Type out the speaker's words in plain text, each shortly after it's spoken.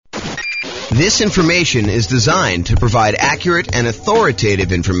This information is designed to provide accurate and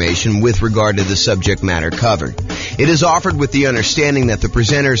authoritative information with regard to the subject matter covered. It is offered with the understanding that the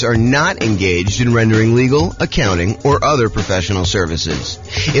presenters are not engaged in rendering legal, accounting, or other professional services.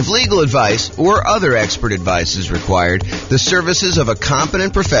 If legal advice or other expert advice is required, the services of a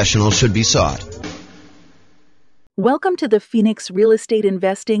competent professional should be sought. Welcome to the Phoenix Real Estate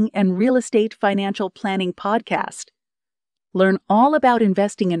Investing and Real Estate Financial Planning Podcast. Learn all about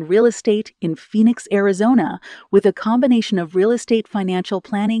investing in real estate in Phoenix, Arizona, with a combination of real estate financial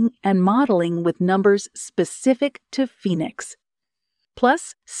planning and modeling with numbers specific to Phoenix.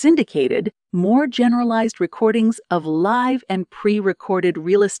 Plus, syndicated, more generalized recordings of live and pre-recorded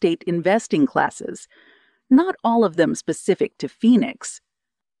real estate investing classes, not all of them specific to Phoenix.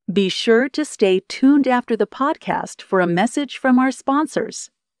 Be sure to stay tuned after the podcast for a message from our sponsors.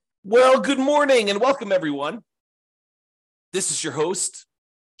 Well, good morning and welcome, everyone. This is your host,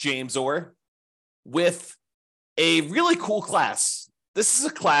 James Orr, with a really cool class. This is a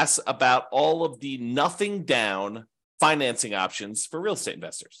class about all of the nothing down financing options for real estate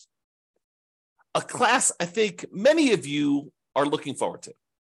investors. A class I think many of you are looking forward to.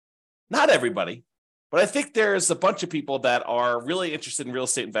 Not everybody, but I think there's a bunch of people that are really interested in real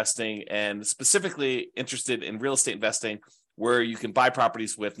estate investing and specifically interested in real estate investing where you can buy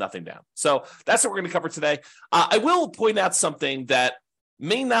properties with nothing down. So that's what we're going to cover today. I will point out something that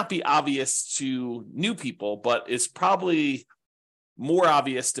may not be obvious to new people, but is probably more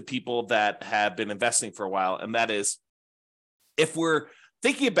obvious to people that have been investing for a while. And that is, if we're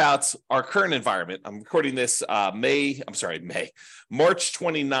thinking about our current environment, I'm recording this March 29th,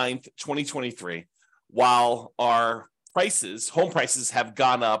 2023, while our home prices have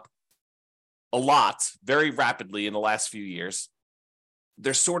gone up a lot, very rapidly in the last few years.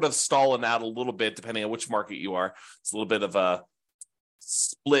 They're sort of stalling out a little bit, depending on which market you are. It's a little bit of a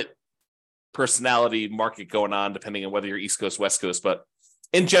split personality market going on, depending on whether you're East Coast, West Coast. But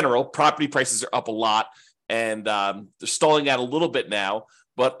in general, property prices are up a lot, and they're stalling out a little bit now.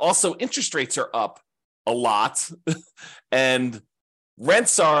 But also interest rates are up a lot, and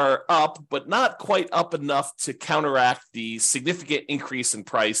rents are up, but not quite up enough to counteract the significant increase in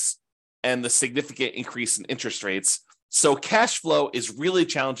price and the significant increase in interest rates. So cash flow is really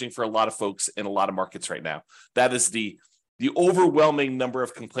challenging for a lot of folks in a lot of markets right now. That is the overwhelming number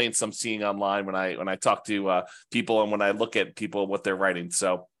of complaints I'm seeing online when I talk to people and when I look at people, what they're writing.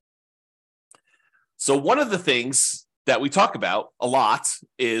 So one of the things that we talk about a lot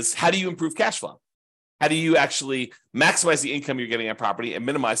is, how do you improve cash flow? How do you actually maximize the income you're getting on property and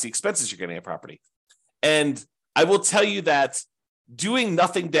minimize the expenses you're getting on property? And I will tell you that doing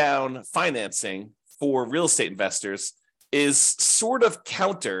nothing down financing for real estate investors is sort of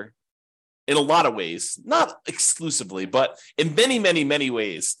counter in a lot of ways, not exclusively, but in many, many, many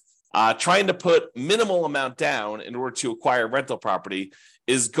ways. Trying to put minimal amount down in order to acquire rental property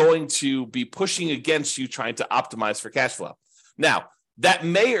is going to be pushing against you trying to optimize for cash flow. Now, that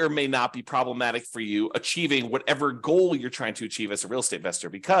may or may not be problematic for you achieving whatever goal you're trying to achieve as a real estate investor,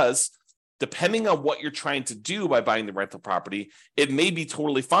 because depending on what you're trying to do by buying the rental property, it may be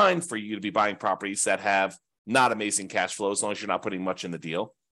totally fine for you to be buying properties that have not amazing cash flow, as long as you're not putting much in the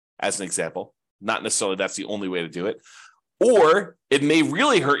deal, as an example. Not necessarily that's the only way to do it. Or it may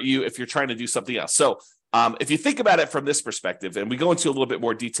really hurt you if you're trying to do something else. So if you think about it from this perspective, and we go into a little bit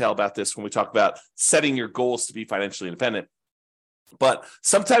more detail about this when we talk about setting your goals to be financially independent, but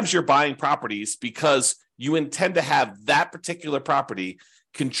sometimes you're buying properties because you intend to have that particular property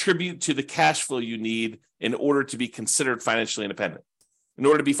contribute to the cash flow you need in order to be considered financially independent. In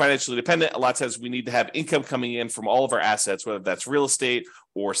order to be financially independent, a lot of times we need to have income coming in from all of our assets, whether that's real estate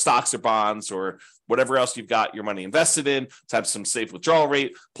or stocks or bonds or whatever else you've got your money invested in, to have some safe withdrawal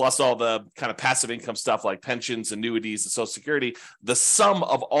rate, plus all the kind of passive income stuff like pensions, annuities, and Social Security. The sum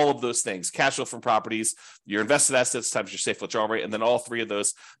of all of those things, cash flow from properties, your invested assets times your safe withdrawal rate, and then all three of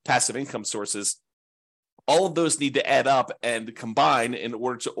those passive income sources, all of those need to add up and combine in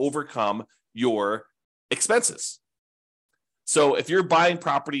order to overcome your expenses. So if you're buying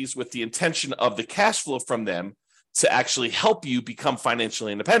properties with the intention of the cash flow from them to actually help you become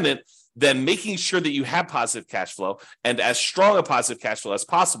financially independent, then making sure that you have positive cash flow and as strong a positive cash flow as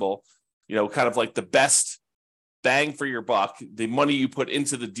possible, kind of like the best bang for your buck, the money you put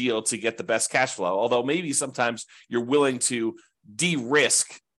into the deal to get the best cash flow. Although maybe sometimes you're willing to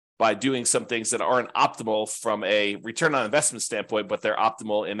de-risk by doing some things that aren't optimal from a return on investment standpoint, but they're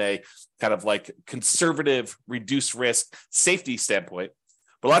optimal in a kind of like conservative, reduced risk safety standpoint.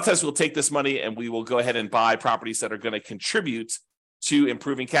 But a lot of times we'll take this money and we will go ahead and buy properties that are going to contribute to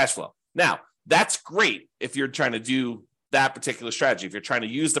improving cash flow. Now, that's great if you're trying to do that particular strategy, if you're trying to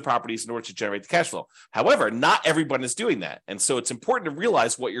use the properties in order to generate the cash flow. However, not everyone is doing that. And so it's important to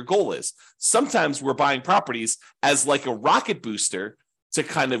realize what your goal is. Sometimes we're buying properties as like a rocket booster to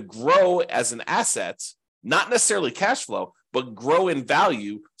kind of grow as an asset, not necessarily cash flow, but grow in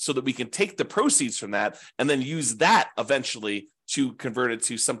value so that we can take the proceeds from that and then use that eventually to convert it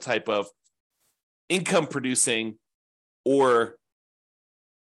to some type of income producing or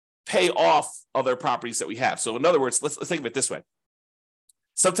pay off other properties that we have. So in other words, let's think of it this way.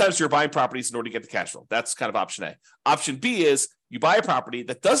 Sometimes you're buying properties in order to get the cash flow. That's kind of option A. Option B is you buy a property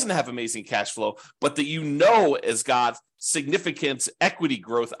that doesn't have amazing cash flow, but that you know has got significant equity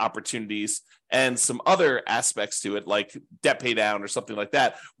growth opportunities and some other aspects to it, like debt pay down or something like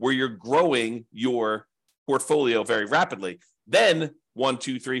that, where you're growing your portfolio very rapidly. Then 1,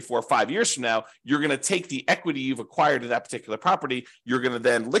 2, 3, 4, 5 years from now, you're going to take the equity you've acquired in that particular property. You're going to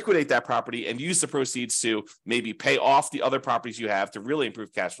then liquidate that property and use the proceeds to maybe pay off the other properties you have to really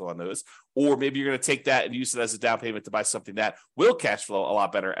improve cash flow on those. Or maybe you're going to take that and use it as a down payment to buy something that will cash flow a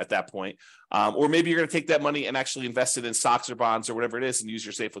lot better at that point. Or maybe you're going to take that money and actually invest it in stocks or bonds or whatever it is and use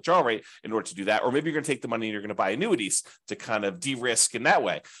your safe withdrawal rate in order to do that. Or maybe you're going to take the money and you're going to buy annuities to kind of de-risk in that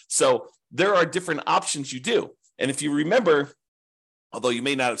way. So there are different options you do. And if you remember, although you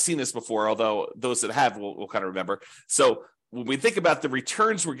may not have seen this before, although those that have will kind of remember. So when we think about the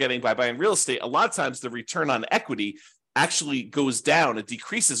returns we're getting by buying real estate, a lot of times the return on equity actually goes down. It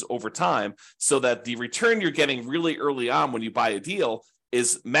decreases over time so that the return you're getting really early on when you buy a deal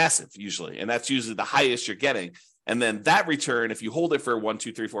is massive usually. And that's usually the highest you're getting. And then that return, if you hold it for 1,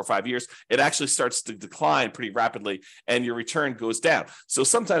 2, 3, 4, 5 years, it actually starts to decline pretty rapidly and your return goes down. So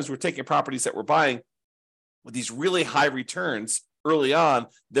sometimes we're taking properties that we're buying with these really high returns early on,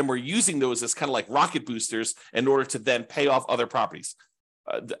 then we're using those as kind of like rocket boosters in order to then pay off other properties.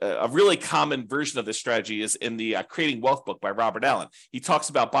 A really common version of this strategy is in the Creating Wealth book by Robert Allen. He talks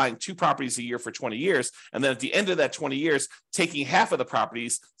about buying 2 properties a year for 20 years, and then at the end of that 20 years, taking half of the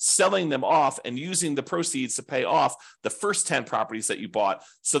properties, selling them off, and using the proceeds to pay off the first 10 properties that you bought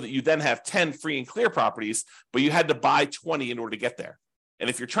so that you then have 10 free and clear properties, but you had to buy 20 in order to get there. And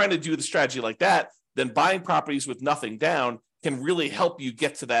if you're trying to do the strategy like that, then buying properties with nothing down can really help you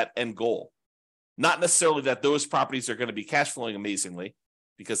get to that end goal. Not necessarily that those properties are going to be cash flowing amazingly,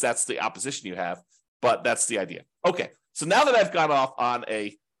 because that's the opposition you have, but that's the idea. Okay, so now that I've gone off on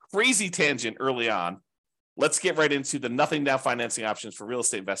a crazy tangent early on, let's get right into the nothing down financing options for real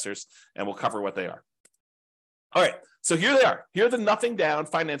estate investors, and we'll cover what they are. All right, so here they are. Here are the nothing down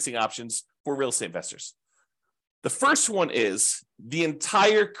financing options for real estate investors. The first one is the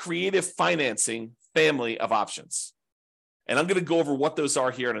entire creative financing family of options. And I'm going to go over what those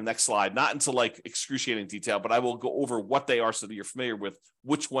are here in the next slide, not into like excruciating detail, but I will go over what they are so that you're familiar with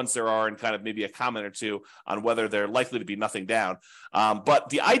which ones there are and kind of maybe a comment or two on whether they're likely to be nothing down. But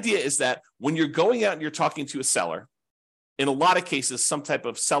the idea is that when you're going out and you're talking to a seller, in a lot of cases, some type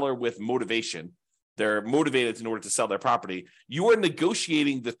of seller with motivation, they're motivated in order to sell their property, you are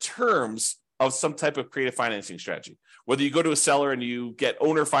negotiating the terms of some type of creative financing strategy. Whether you go to a seller and you get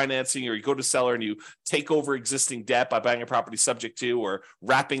owner financing, or you go to a seller and you take over existing debt by buying a property subject to or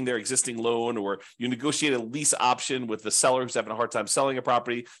wrapping their existing loan, or you negotiate a lease option with the seller who's having a hard time selling a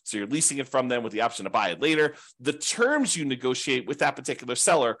property, so you're leasing it from them with the option to buy it later. The terms you negotiate with that particular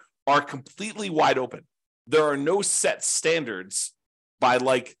seller are completely wide open. There are no set standards by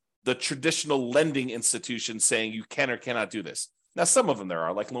like the traditional lending institutions saying you can or cannot do this. Now, some of them there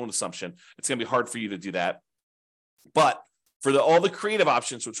are, like loan assumption. It's going to be hard for you to do that. But for all the creative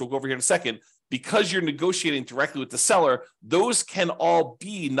options, which we'll go over here in a second, because you're negotiating directly with the seller, those can all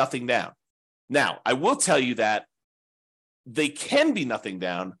be nothing down. Now, I will tell you that they can be nothing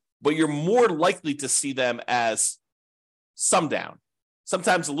down, but you're more likely to see them as some down.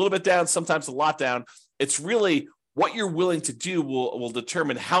 Sometimes a little bit down, sometimes a lot down. It's really what you're willing to do will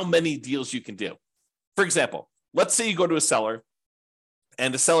determine how many deals you can do. For example, let's say you go to a seller,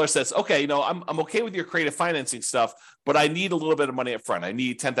 and the seller says, okay, I'm okay with your creative financing stuff, but I need a little bit of money up front. I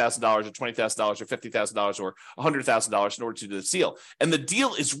need $10,000 or $20,000 or $50,000 or $100,000 in order to do this deal. And the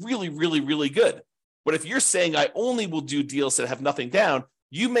deal is really, really, really good. But if you're saying I only will do deals that have nothing down,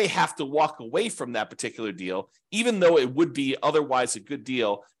 you may have to walk away from that particular deal, even though it would be otherwise a good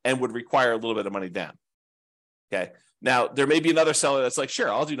deal and would require a little bit of money down. Okay. Now, there may be another seller that's like, sure,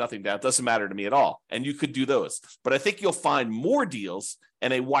 I'll do nothing down. It doesn't matter to me at all. And you could do those. But I think you'll find more deals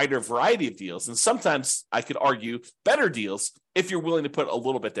and a wider variety of deals. And sometimes I could argue better deals if you're willing to put a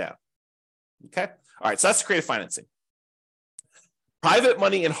little bit down. Okay. All right. So that's creative financing. Private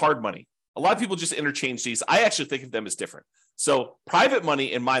money and hard money. A lot of people just interchange these. I actually think of them as different. So private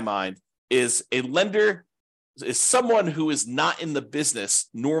money, in my mind, is a lender is someone who is not in the business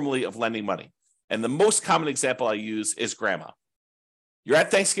normally of lending money. And the most common example I use is grandma. You're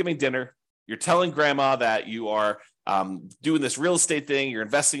at Thanksgiving dinner. You're telling grandma that you are doing this real estate thing. You're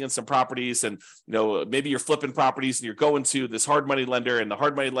investing in some properties, and maybe you're flipping properties, and you're going to this hard money lender, and the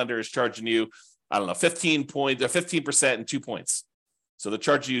hard money lender is charging you, 15% and 2 points. So they're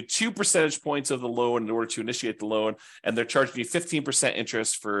charging you 2 percentage points of the loan in order to initiate the loan, and they're charging you 15%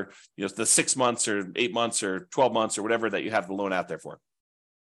 interest for the 6 months or 8 months or 12 months or whatever that you have the loan out there for.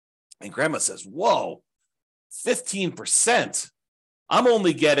 And grandma says, "Whoa, 15%. I'm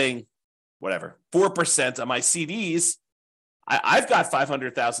only getting 4% on my CDs. I've got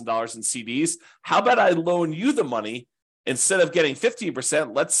 $500,000 in CDs. How about I loan you the money instead of getting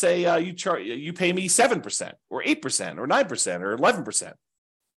 15%? Let's say you pay me 7% or 8% or 9% or 11%.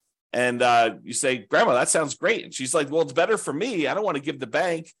 And you say, "Grandma, that sounds great." And she's like, "Well, it's better for me. I don't want to give the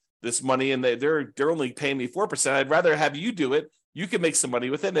bank this money, and they're only paying me 4%. I'd rather have you do it. You can make some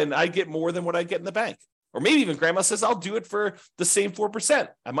money with it, and I get more than what I get in the bank." Or maybe even grandma says, "I'll do it for the same 4%.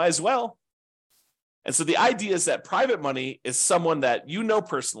 I might as well." And so the idea is that private money is someone that you know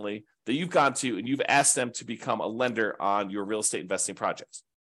personally, that you've gone to, and you've asked them to become a lender on your real estate investing projects.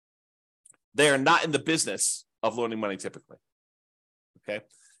 They are not in the business of loaning money typically. Okay.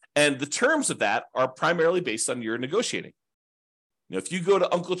 And the terms of that are primarily based on your negotiating. If you go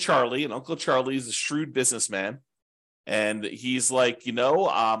to Uncle Charlie, and Uncle Charlie is a shrewd businessman, and he's like,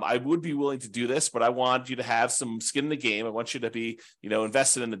 I would be willing to do this, but I want you to have some skin in the game. I want you to be,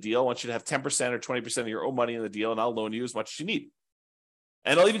 invested in the deal. I want you to have 10% or 20% of your own money in the deal, and I'll loan you as much as you need.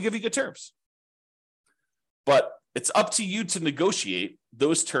 And I'll even give you good terms. But it's up to you to negotiate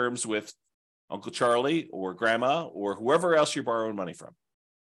those terms with Uncle Charlie or grandma or whoever else you're borrowing money from.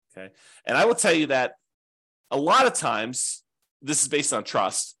 Okay. And I will tell you that a lot of times this is based on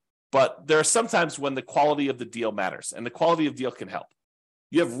trust, but there are some times when the quality of the deal matters, and the quality of deal can help.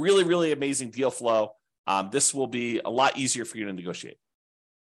 You have really, really amazing deal flow. This will be a lot easier for you to negotiate.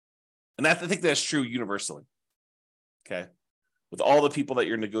 And I think that's true universally. Okay. With all the people that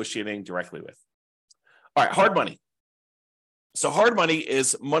you're negotiating directly with. All right, hard money. So hard money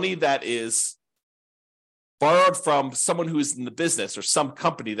is money that is borrowed from someone who is in the business, or some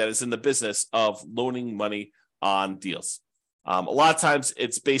company that is in the business of loaning money on deals. A lot of times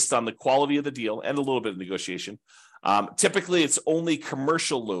it's based on the quality of the deal and a little bit of negotiation. Typically, it's only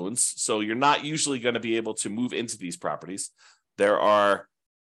commercial loans, so you're not usually going to be able to move into these properties. There are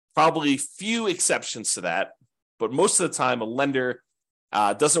probably few exceptions to that, but most of the time, a lender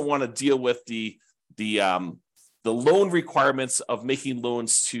doesn't want to deal with the loan requirements of making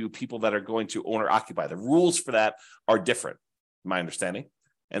loans to people that are going to own or occupy. The rules for that are different, my understanding,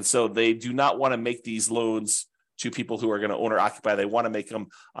 and so they do not want to make these loans to people who are going to own or occupy. They want to make them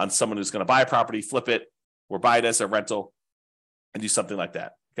on someone who's going to buy a property, flip it, or buy it as a rental, and do something like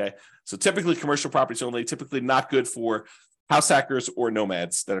that. Okay, so typically commercial properties only, typically not good for house hackers or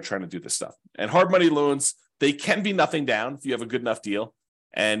nomads that are trying to do this stuff. And hard money loans, they can be nothing down if you have a good enough deal,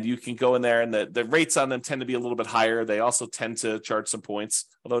 and you can go in there, and the rates on them tend to be a little bit higher. They also tend to charge some points,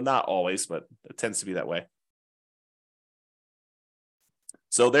 although not always, but it tends to be that way.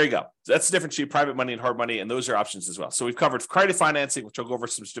 So there you go. That's the difference between private money and hard money, and those are options as well. So we've covered credit financing, which I'll go over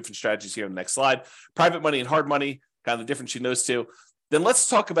some different strategies here in the next slide. Private money and hard money, kind of the difference between those two. Then let's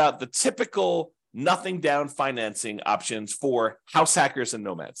talk about the typical nothing down financing options for house hackers and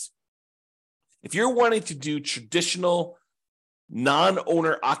nomads. If you're wanting to do traditional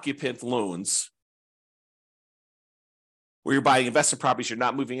non-owner occupant loans, where you're buying investment properties, you're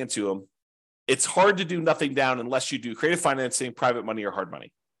not moving into them, it's hard to do nothing down unless you do creative financing, private money, or hard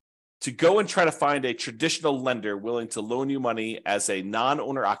money. To go and try to find a traditional lender willing to loan you money as a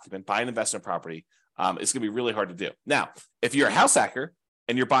non-owner occupant, buy an investment property, is going to be really hard to do. Now, if you're a house hacker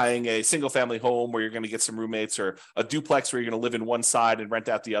and you're buying a single family home where you're going to get some roommates, or a duplex where you're going to live in one side and rent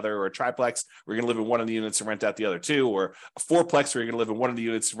out the other, or a triplex where you're going to live in one of the units and rent out the other two, or a fourplex where you're going to live in one of the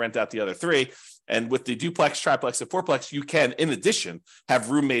units and rent out the other three. And with the duplex, triplex, and fourplex, you can, in addition,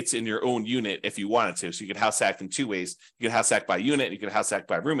 have roommates in your own unit if you wanted to. So you can house hack in two ways. You can house hack by unit, and you can house hack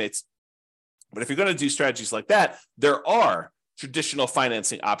by roommates. But if you're going to do strategies like that, there are traditional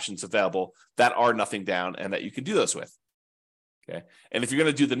financing options available that are nothing down and that you can do those with. Okay. And if you're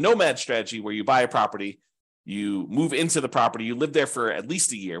going to do the nomad strategy, where you buy a property, you move into the property, you live there for at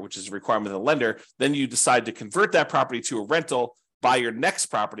least a year, which is a requirement of the lender, then you decide to convert that property to a rental, buy your next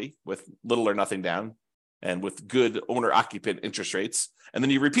property with little or nothing down and with good owner-occupant interest rates. And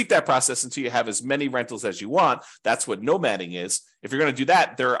then you repeat that process until you have as many rentals as you want. That's what nomading is. If you're going to do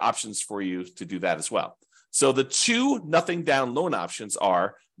that, there are options for you to do that as well. So the two nothing down loan options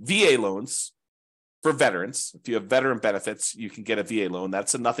are VA loans For veterans, if you have veteran benefits, you can get a VA loan.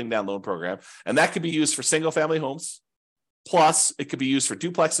 That's a nothing down loan program. And that could be used for single family homes. Plus, it could be used for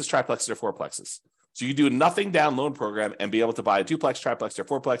duplexes, triplexes, or fourplexes. So you do a nothing down loan program and be able to buy a duplex, triplex, or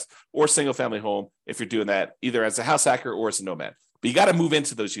fourplex, or single family home if you're doing that either as a house hacker or as a nomad. But you got to move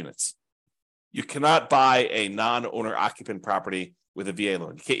into those units. You cannot buy a non-owner occupant property with a VA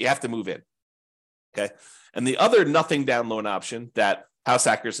loan. You have to move in. Okay. And the other nothing down loan option that house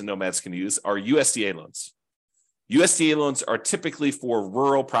hackers and nomads can use are USDA loans. USDA loans are typically for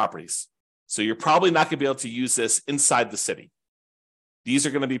rural properties. So you're probably not going to be able to use this inside the city. These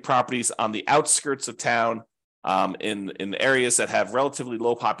are going to be properties on the outskirts of town, in areas that have relatively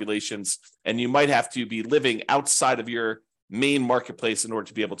low populations, and you might have to be living outside of your main marketplace in order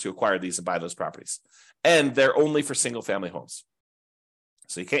to be able to acquire these and buy those properties. And they're only for single family homes.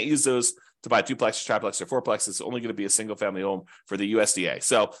 So you can't use those to buy duplex, triplex, or fourplex. It's only going to be a single family home for the USDA.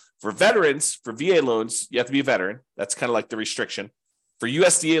 So for veterans, for VA loans, you have to be a veteran. That's kind of like the restriction. For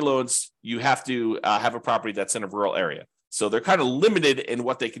USDA loans, you have to have a property that's in a rural area. So they're kind of limited in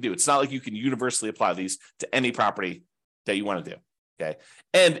what they can do. It's not like you can universally apply these to any property that you want to do. Okay.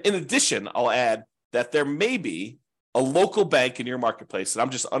 And in addition, I'll add that there may be a local bank in your marketplace that I'm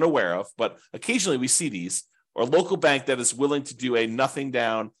just unaware of, but occasionally we see these, or a local bank that is willing to do a nothing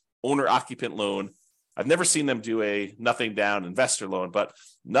down owner occupant loan. I've never seen them do a nothing down investor loan, but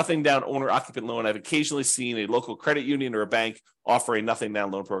nothing down owner occupant loan. I've occasionally seen a local credit union or a bank offer a nothing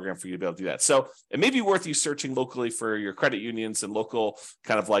down loan program for you to be able to do that. So it may be worth you searching locally for your credit unions and local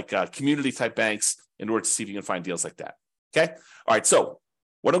kind of like community type banks in order to see if you can find deals like that. Okay. All right. So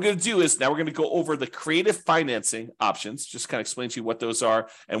what I'm going to do is now we're going to go over the creative financing options, just kind of explain to you what those are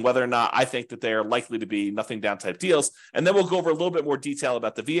and whether or not I think that they are likely to be nothing down type deals. And then we'll go over a little bit more detail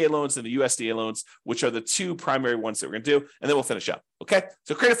about the VA loans and the USDA loans, which are the two primary ones that we're going to do. And then we'll finish up. Okay.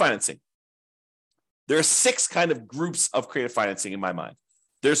 So creative financing. There are 6 kind of groups of creative financing in my mind.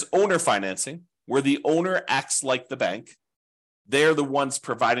 There's owner financing, where the owner acts like the bank. They're the ones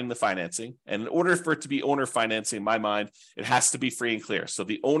providing the financing. And in order for it to be owner financing, in my mind, it has to be free and clear. So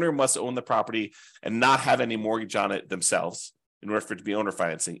the owner must own the property and not have any mortgage on it themselves in order for it to be owner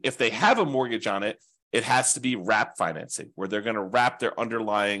financing. If they have a mortgage on it, it has to be wrap financing, where they're going to wrap their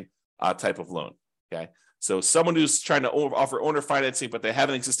underlying type of loan. Okay. So someone who's trying to offer owner financing, but they have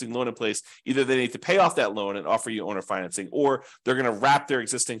an existing loan in place, either they need to pay off that loan and offer you owner financing, or they're going to wrap their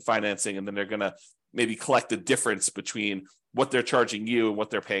existing financing and then they're going to maybe collect the difference between what they're charging you and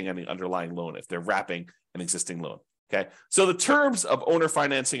what they're paying on the underlying loan if they're wrapping an existing loan. Okay. So the terms of owner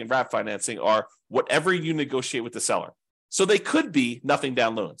financing and wrap financing are whatever you negotiate with the seller. So they could be nothing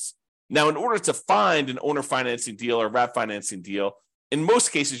down loans. Now, in order to find an owner financing deal or wrap financing deal, in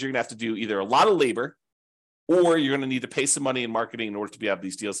most cases, you're going to have to do either a lot of labor or you're going to need to pay some money in marketing in order to be able to have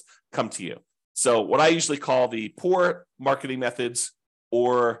these deals come to you. So what I usually call the poor marketing methods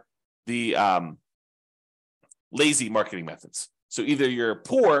or the lazy marketing methods. So either you're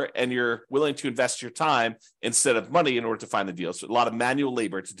poor and you're willing to invest your time instead of money in order to find the deals, so a lot of manual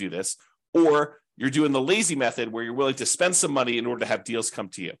labor to do this, or you're doing the lazy method where you're willing to spend some money in order to have deals come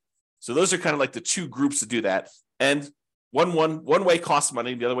to you. So those are kind of like the 2 groups to do that. And one way costs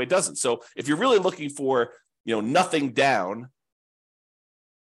money, the other way doesn't. So if you're really looking for, nothing down,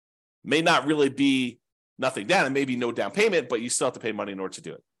 may not really be nothing down. It may be no down payment, but you still have to pay money in order to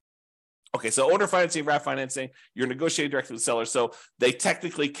do it. Okay, so owner financing, wrap financing, you're negotiating directly with the seller. So they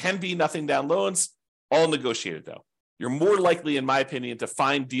technically can be nothing down loans, all negotiated though. You're more likely, in my opinion, to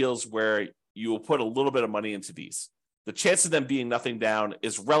find deals where you will put a little bit of money into these. The chance of them being nothing down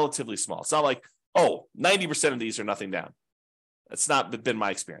is relatively small. It's not like, 90% of these are nothing down. That's not been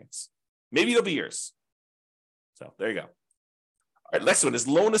my experience. Maybe it'll be yours. So there you go. All right, next one is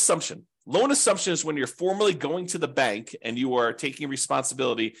loan assumption. Loan assumption is when you're formally going to the bank and you are taking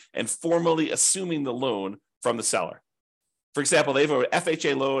responsibility and formally assuming the loan from the seller. For example, they have an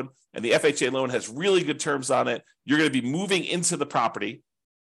FHA loan and the FHA loan has really good terms on it. You're going to be moving into the property.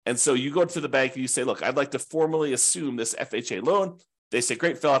 And so you go to the bank and you say, look, I'd like to formally assume this FHA loan. They say,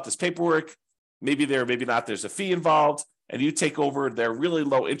 great, fill out this paperwork. Maybe there, maybe not. There's a fee involved. And you take over their really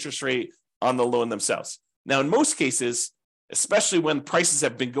low interest rate on the loan themselves. Now, in most cases, especially when prices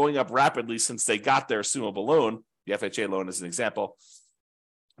have been going up rapidly since they got their assumable loan, the FHA loan is an example,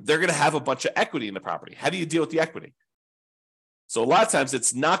 they're going to have a bunch of equity in the property. How do you deal with the equity? So a lot of times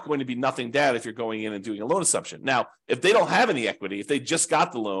it's not going to be nothing down if you're going in and doing a loan assumption. Now, if they don't have any equity, if they just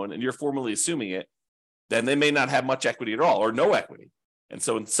got the loan and you're formally assuming it, then they may not have much equity at all or no equity. And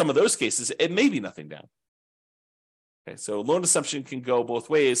so in some of those cases, it may be nothing down. Okay, so loan assumption can go both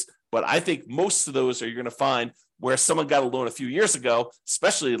ways, but I think most of those are you're going to find where someone got a loan a few years ago,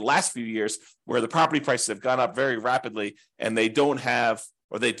 especially the last few years, where the property prices have gone up very rapidly and they don't have,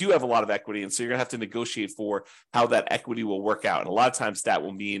 or they do have a lot of equity. And so you're going to have to negotiate for how that equity will work out. And a lot of times that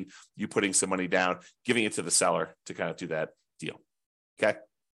will mean you putting some money down, giving it to the seller to kind of do that deal. Okay.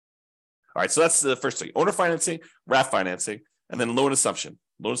 All right. So that's the first thing: owner financing, RAF financing, and then loan assumption.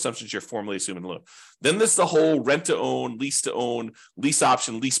 Loan assumption is you're formally assuming the loan. Then there's the whole rent to own, lease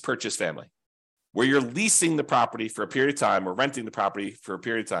option, lease purchase family, where you're leasing the property for a period of time or renting the property for a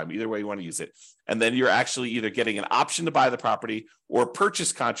period of time, either way you want to use it. And then you're actually either getting an option to buy the property or a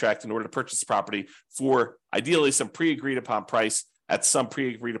purchase contract in order to purchase the property for ideally some pre-agreed upon price at some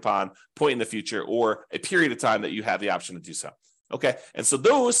pre-agreed upon point in the future, or a period of time that you have the option to do so. Okay. And so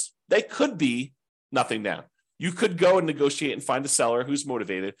those, they could be nothing down. You could go and negotiate and find a seller who's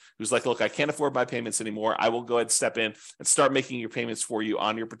motivated, who's like, look, I can't afford my payments anymore. I will go ahead and step in and start making your payments for you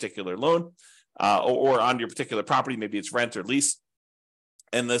on your particular loan. Or on your particular property, maybe it's rent or lease.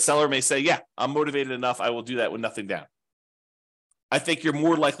 And the seller may say, yeah, I'm motivated enough. I will do that with nothing down. I think you're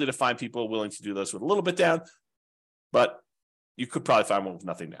more likely to find people willing to do those with a little bit down, but you could probably find one with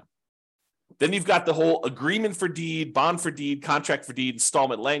nothing down. Then you've got the whole agreement for deed, bond for deed, contract for deed,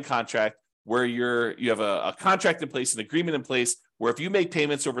 installment land contract, where you have a contract in place, an agreement in place, where if you make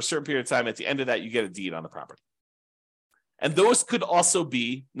payments over a certain period of time, at the end of that, you get a deed on the property. And those could also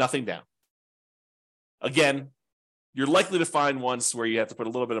be nothing down. Again, you're likely to find ones where you have to put a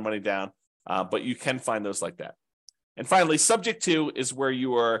little bit of money down, but you can find those like that. And finally, subject to is where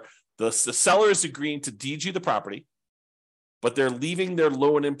you are, the seller is agreeing to deed you the property, but they're leaving their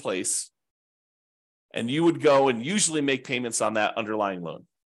loan in place, and you would go and usually make payments on that underlying loan.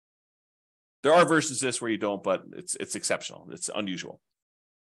 There are versions of this where you don't, but it's exceptional. It's unusual.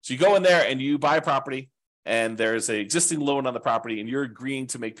 So you go in there and you buy a property, and there's an existing loan on the property, and you're agreeing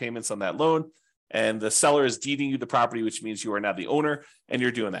to make payments on that loan. And the seller is deeding you the property, which means you are now the owner, and you're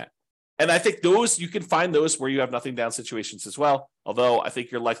doing that. And I think those, you can find those where you have nothing down situations as well. Although I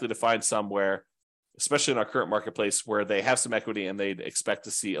think you're likely to find some where, especially in our current marketplace, where they have some equity and they'd expect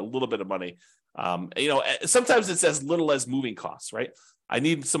to see a little bit of money. Sometimes it's as little as moving costs, right? I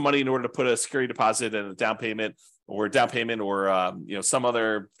need some money in order to put a security deposit and a down payment or some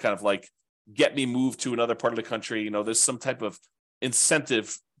other kind of like get me moved to another part of the country. There's some type of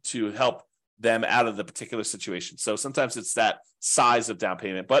incentive to help them out of the particular situation. So sometimes it's that size of down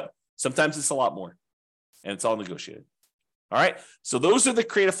payment, but sometimes it's a lot more, and it's all negotiated. All right. So those are the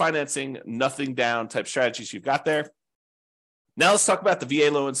creative financing, nothing down type strategies you've got there. Now let's talk about the VA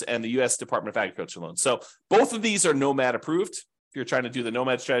loans and the U.S. Department of Agriculture loans. So both of these are Nomad approved. If you're trying to do the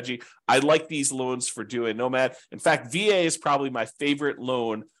Nomad strategy, I like these loans for doing Nomad. In fact, VA is probably my favorite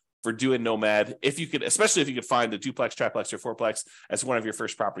loan for doing Nomad, especially if you could find a duplex, triplex, or fourplex as one of your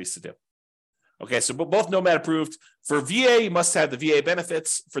first properties to do. Okay, so both Nomad approved. For VA, you must have the VA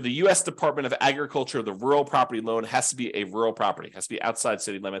benefits. For the U.S. Department of Agriculture, the rural property loan has to be a rural property, has to be outside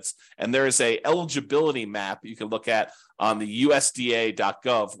city limits. And there is a eligibility map you can look at on the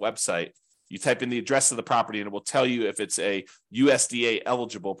USDA.gov website. You type in the address of the property, and it will tell you if it's a USDA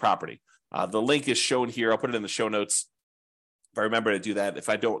eligible property. The link is shown here. I'll put it in the show notes if I remember to do that. If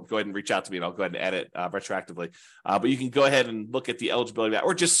I don't, go ahead and reach out to me, and I'll go ahead and edit retroactively. But you can go ahead and look at the eligibility map,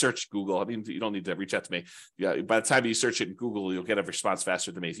 or just search Google. I mean, you don't need to reach out to me. Yeah, by the time you search it in Google, you'll get a response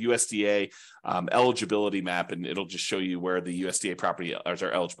faster than me. It's USDA eligibility map, and it'll just show you where the USDA property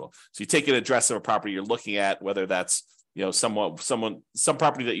are eligible. So you take an address of a property you're looking at, whether that's some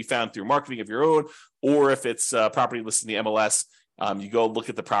property that you found through marketing of your own, or if it's property listed in the MLS. You go look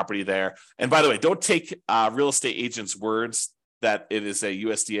at the property there. And by the way, don't take real estate agents' words that it is a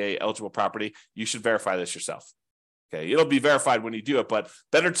USDA eligible property. You should verify this yourself. Okay, it'll be verified when you do it, but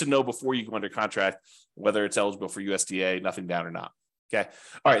better to know before you go under contract whether it's eligible for USDA, nothing down or not. Okay,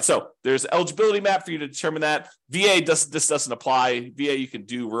 all right, so there's eligibility map for you to determine that. VA, this doesn't apply. VA, you can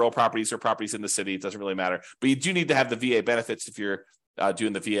do rural properties or properties in the city. It doesn't really matter, but you do need to have the VA benefits if you're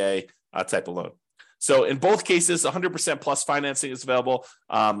doing the VA type of loan. So in both cases, 100% plus financing is available.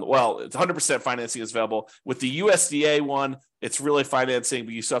 It's 100% financing is available. With the USDA one, it's really financing,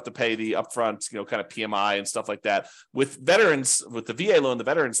 but you still have to pay the upfront, kind of PMI and stuff like that. With veterans, with the VA loan, the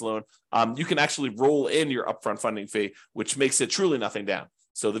veterans loan, you can actually roll in your upfront funding fee, which makes it truly nothing down.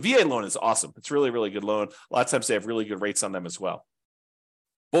 So the VA loan is awesome. It's really, really good loan. A lot of times they have really good rates on them as well.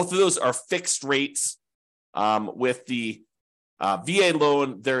 Both of those are fixed rates. With the VA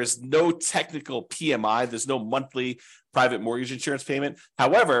loan, there is no technical PMI. There's no monthly private mortgage insurance payment.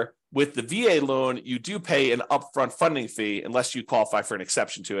 However, With the VA loan, you do pay an upfront funding fee unless you qualify for an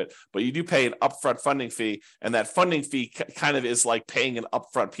exception to it, but you do pay an upfront funding fee, and that funding fee kind of is like paying an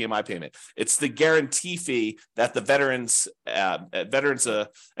upfront PMI payment. It's the guarantee fee that the Veterans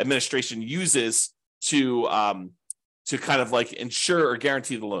Administration uses to kind of like insure or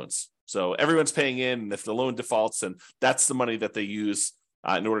guarantee the loans. So everyone's paying in, and if the loan defaults, and that's the money that they use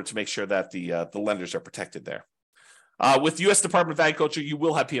in order to make sure that the lenders are protected there. With U.S. Department of Agriculture, you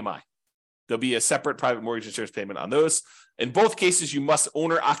will have PMI. There'll be a separate private mortgage insurance payment on those. In both cases, you must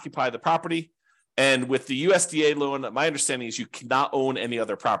own or occupy the property. And with the USDA loan, my understanding is you cannot own any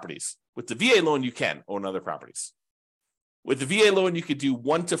other properties. With the VA loan, you can own other properties. With the VA loan, you could do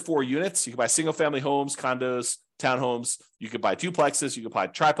 1 to 4 units. You can buy single-family homes, condos, townhomes. You could buy duplexes. You could buy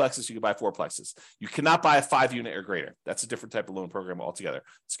triplexes. You could buy fourplexes. You cannot buy a 5-unit or greater. That's a different type of loan program altogether.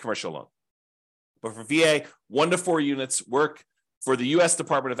 It's a commercial loan. But for VA, 1 to 4 units work. For the U.S.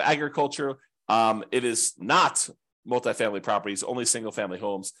 Department of Agriculture, it is not multifamily properties, only single-family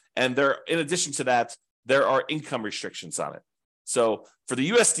homes. And in addition to that, there are income restrictions on it. So for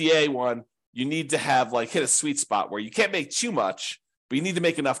the USDA one, you need to have hit a sweet spot where you can't make too much, but you need to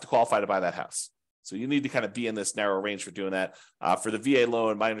make enough to qualify to buy that house. So you need to kind of be in this narrow range for doing that. For the VA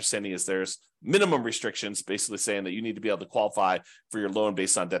loan, my understanding is there's minimum restrictions, basically saying that you need to be able to qualify for your loan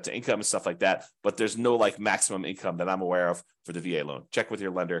based on debt to income and stuff like that. But there's no maximum income that I'm aware of for the VA loan. Check with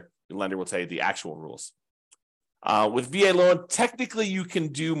your lender. Your lender will tell you the actual rules. With VA loan, technically you can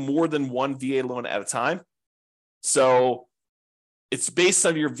do more than one VA loan at a time. So it's based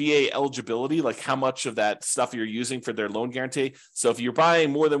on your VA eligibility, like how much of that stuff you're using for their loan guarantee. So if you're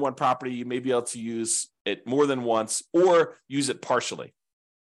buying more than one property, you may be able to use it more than once or use it partially.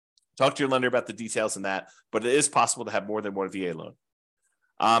 Talk to your lender about the details in that, but it is possible to have more than one VA loan.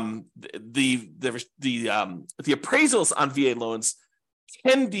 The appraisals on VA loans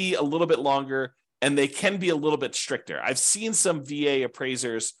can be a little bit longer, and they can be a little bit stricter. I've seen some VA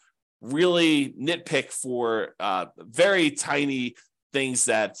appraisers really nitpick for very tiny things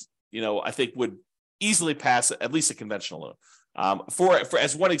that I think would easily pass at least a conventional loan. For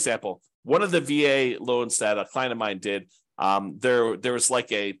as one example, one of the VA loans that a client of mine did, there was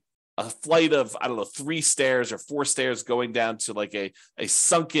a flight of 3 stairs or 4 stairs going down to a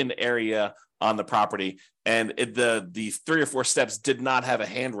sunken area on the property, and the 3 or 4 steps did not have a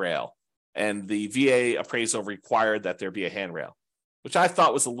handrail, and the VA appraisal required that there be a handrail, which I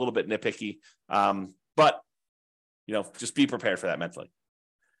thought was a little bit nitpicky, but just be prepared for that mentally.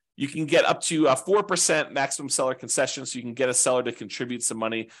 You can get up to 4% maximum seller concession, so you can get a seller to contribute some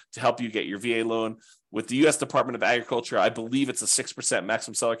money to help you get your VA loan. With the U.S. Department of Agriculture, I believe it's a 6%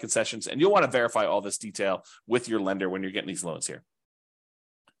 maximum seller concessions, and you'll want to verify all this detail with your lender when you're getting these loans here.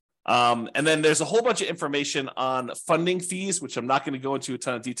 And then there's a whole bunch of information on funding fees, which I'm not going to go into a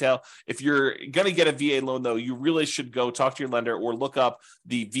ton of detail. If you're going to get a VA loan, though, you really should go talk to your lender or look up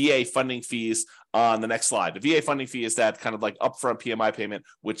the VA funding fees on the next slide. The VA funding fee is that kind of upfront PMI payment,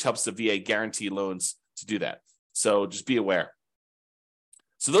 which helps the VA guarantee loans to do that. So just be aware.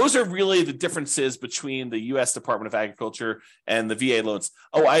 So those are really the differences between the U.S. Department of Agriculture and the VA loans.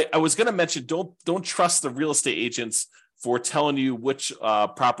 Oh, I was going to mention, don't trust the real estate agents for telling you which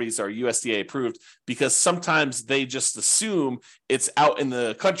properties are USDA approved, because sometimes they just assume it's out in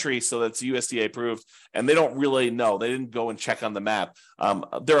the country, so that's USDA approved, and they don't really know. They didn't go and check on the map.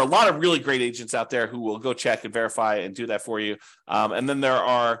 There are a lot of really great agents out there who will go check and verify and do that for you. And then there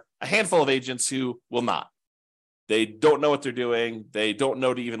are a handful of agents who will not. They don't know what they're doing. They don't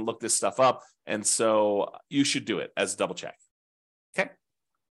know to even look this stuff up. And so you should do it as a double check. Okay.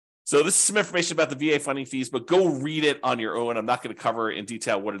 So this is some information about the VA funding fees, but go read it on your own. I'm not going to cover in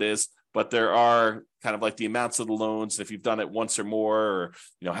detail what it is, but there are kind of the amounts of the loans, if you've done it once or more, or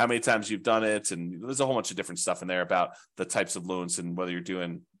how many times you've done it. And there's a whole bunch of different stuff in there about the types of loans and whether you're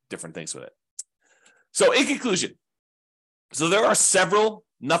doing different things with it. So in conclusion, there are several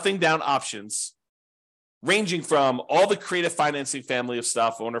nothing down options, ranging from all the creative financing family of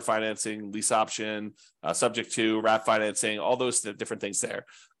stuff, owner financing, lease option, subject to wrap financing, all those different things there,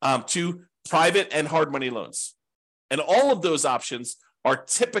 to private and hard money loans. And all of those options are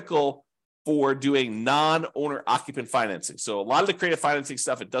typical for doing non-owner occupant financing. So a lot of the creative financing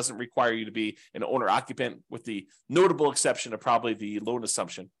stuff, it doesn't require you to be an owner occupant, with the notable exception of probably the loan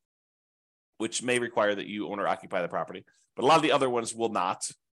assumption, which may require that you owner occupy the property. But a lot of the other ones will not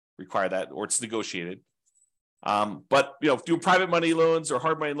require that, or it's negotiated. But doing private money loans or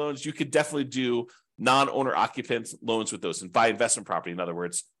hard money loans, you could definitely do non-owner occupant loans with those and buy investment property. In other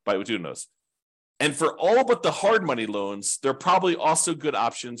words, by doing those. And for all but the hard money loans, there are probably also good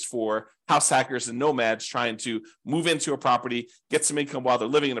options for house hackers and nomads trying to move into a property, get some income while they're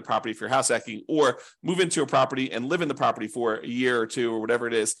living in the property if you're house hacking, or move into a property and live in the property for a year or two or whatever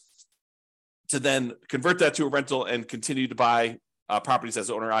it is, to then convert that to a rental and continue to buy properties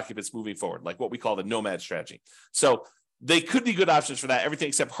as owner occupants moving forward, like what we call the nomad strategy. So they could be good options for that, everything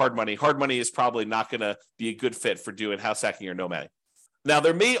except hard money. Hard money is probably not going to be a good fit for doing house hacking or nomading. Now,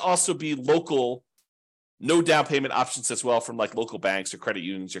 there may also be local no down payment options as well from like local banks or credit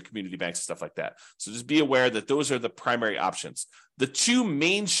unions or community banks and stuff like that. So just be aware that those are the primary options. The two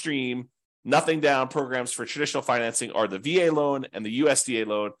mainstream nothing down programs for traditional financing are the VA loan and the USDA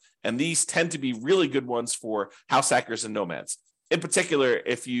loan. And these tend to be really good ones for house hackers and nomads. In particular,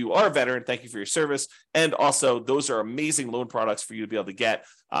 if you are a veteran, thank you for your service. And also, those are amazing loan products for you to be able to get,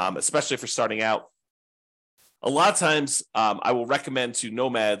 especially for starting out. A lot of times, I will recommend to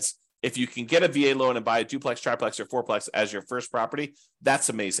nomads, if you can get a VA loan and buy a duplex, triplex, or fourplex as your first property, that's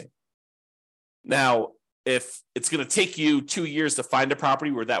amazing. Now, if it's going to take you 2 years to find a property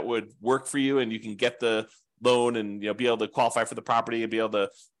where that would work for you and you can get the loan and be able to qualify for the property and be able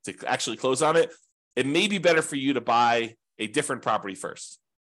to actually close on it, it may be better for you to buy a different property first.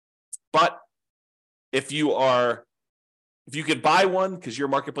 But if you could buy one because your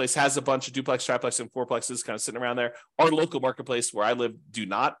marketplace has a bunch of duplex, triplex, and fourplexes kind of sitting around there, our local marketplace where I live do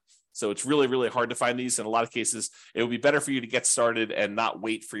not. So it's really, really hard to find these. In a lot of cases, it would be better for you to get started and not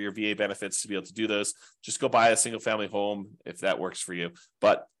wait for your VA benefits to be able to do those. Just go buy a single family home if that works for you.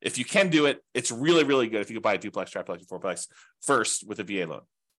 But if you can do it, it's really, really good if you could buy a duplex, triplex, and fourplex first with a VA loan.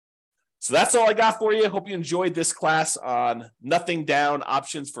 So that's all I got for you. Hope you enjoyed this class on nothing down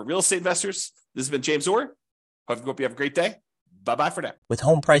options for real estate investors. This has been James Orr. Hope you have a great day. Bye-bye for now. With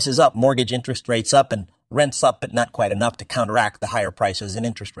home prices up, mortgage interest rates up, and rents up, but not quite enough to counteract the higher prices and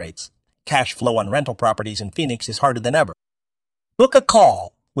interest rates, cash flow on rental properties in Phoenix is harder than ever. Book a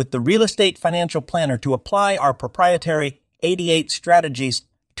call with the Real Estate Financial Planner to apply our proprietary 88 strategies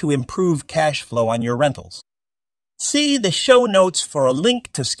to improve cash flow on your rentals. See the show notes for a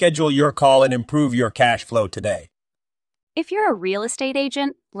link to schedule your call and improve your cash flow today. If you're a real estate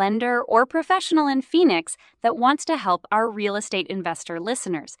agent, lender, or professional in Phoenix that wants to help our real estate investor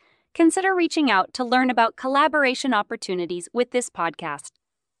listeners, consider reaching out to learn about collaboration opportunities with this podcast.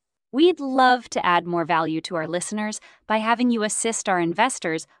 We'd love to add more value to our listeners by having you assist our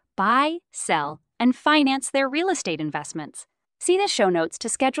investors buy, sell, and finance their real estate investments. See the show notes to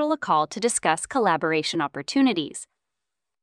schedule a call to discuss collaboration opportunities.